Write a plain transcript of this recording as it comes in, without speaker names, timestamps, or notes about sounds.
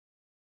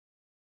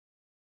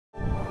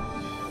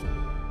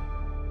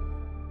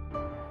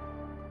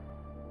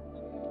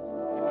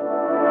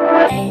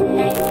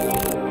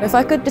If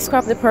I could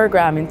describe the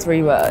program in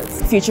 3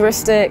 words: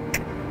 futuristic,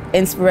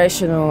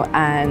 inspirational,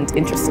 and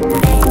interesting.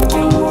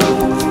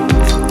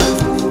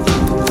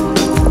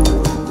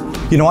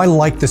 You know, I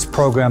like this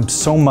program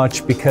so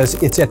much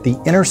because it's at the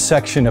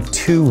intersection of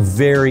 2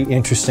 very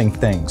interesting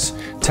things: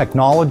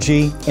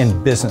 technology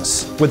and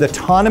business. With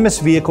autonomous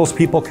vehicles,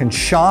 people can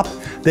shop,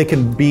 they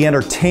can be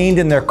entertained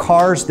in their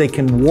cars, they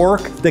can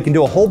work, they can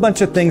do a whole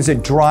bunch of things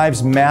that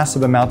drives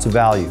massive amounts of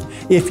value.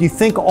 If you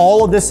think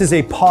all of this is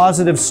a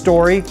positive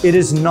story, it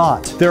is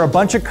not. There are a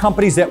bunch of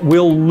companies that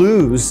will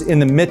lose in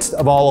the midst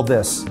of all of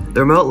this. The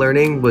remote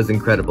learning was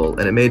incredible,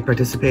 and it made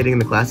participating in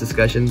the class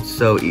discussion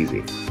so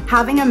easy.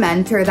 Having a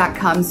mentor that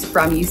comes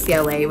from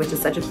UCLA, which is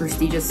such a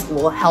prestigious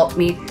school, helped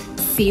me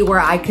see where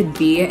I could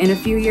be in a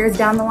few years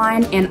down the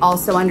line, and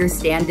also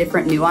understand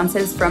different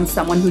nuances from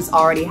someone who's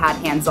already had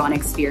hands-on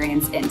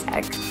experience in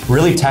tech.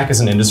 Really, tech is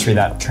an industry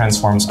that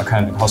transforms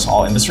across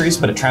all industries,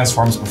 but it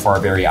transforms before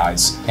our very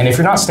eyes. And if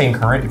you're not staying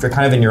current, if you're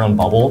kind of in your own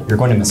bubble, you're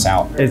going to miss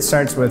out. It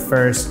starts with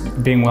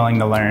first being willing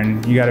to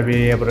learn. You got to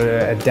be able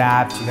to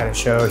adapt, you got to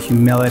show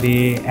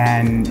humility,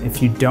 and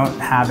if you don't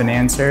have an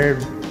answer,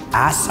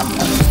 ask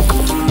someone.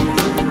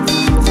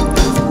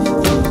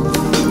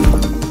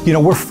 You know,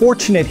 we're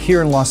fortunate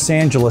here in Los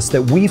Angeles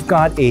that we've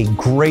got a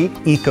great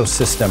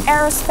ecosystem.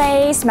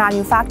 Aerospace,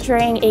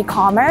 manufacturing,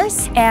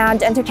 e-commerce,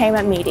 and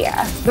entertainment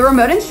media. The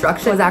remote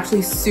instruction was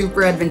actually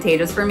super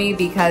advantageous for me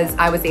because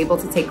I was able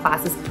to take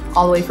classes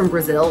all the way from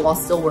Brazil while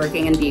still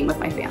working and being with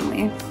my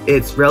family.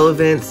 It's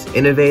relevant,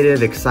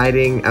 innovative,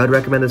 exciting. I would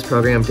recommend this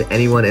program to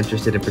anyone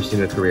interested in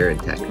pursuing a career in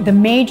tech. The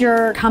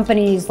major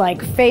companies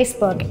like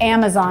Facebook,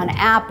 Amazon,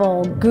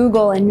 Apple,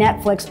 Google, and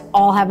Netflix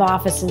all have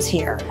offices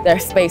here.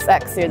 There's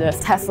SpaceX here, there's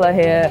Tesla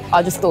here.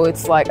 I just thought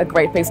it's like a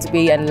great place to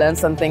be and learn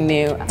something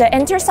new. The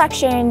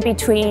intersection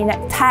between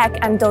tech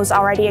and those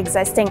already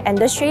existing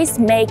industries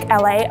make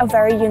LA a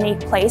very unique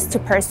place to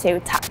pursue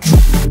tech.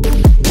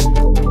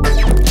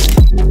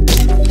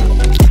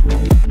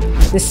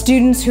 The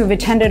students who've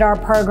attended our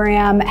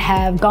program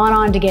have gone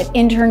on to get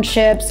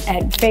internships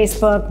at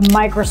Facebook,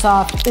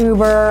 Microsoft,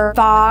 Uber,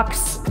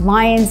 Fox,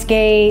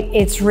 Lionsgate.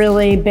 It's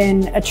really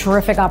been a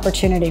terrific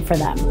opportunity for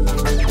them.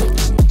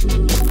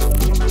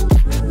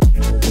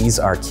 These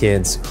are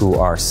kids who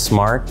are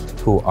smart,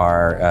 who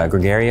are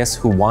gregarious,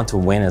 who want to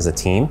win as a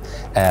team,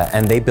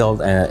 and they build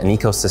an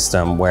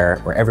ecosystem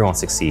where everyone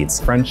succeeds.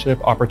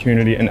 Friendship,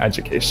 opportunity, and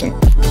education.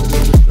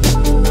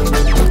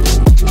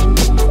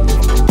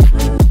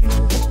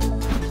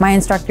 My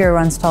instructor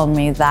once told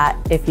me that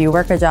if you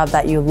work a job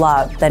that you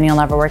love, then you'll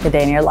never work a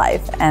day in your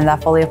life, and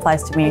that fully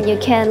applies to me. You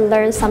can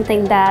learn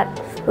something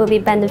that will be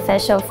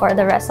beneficial for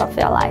the rest of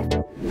your life.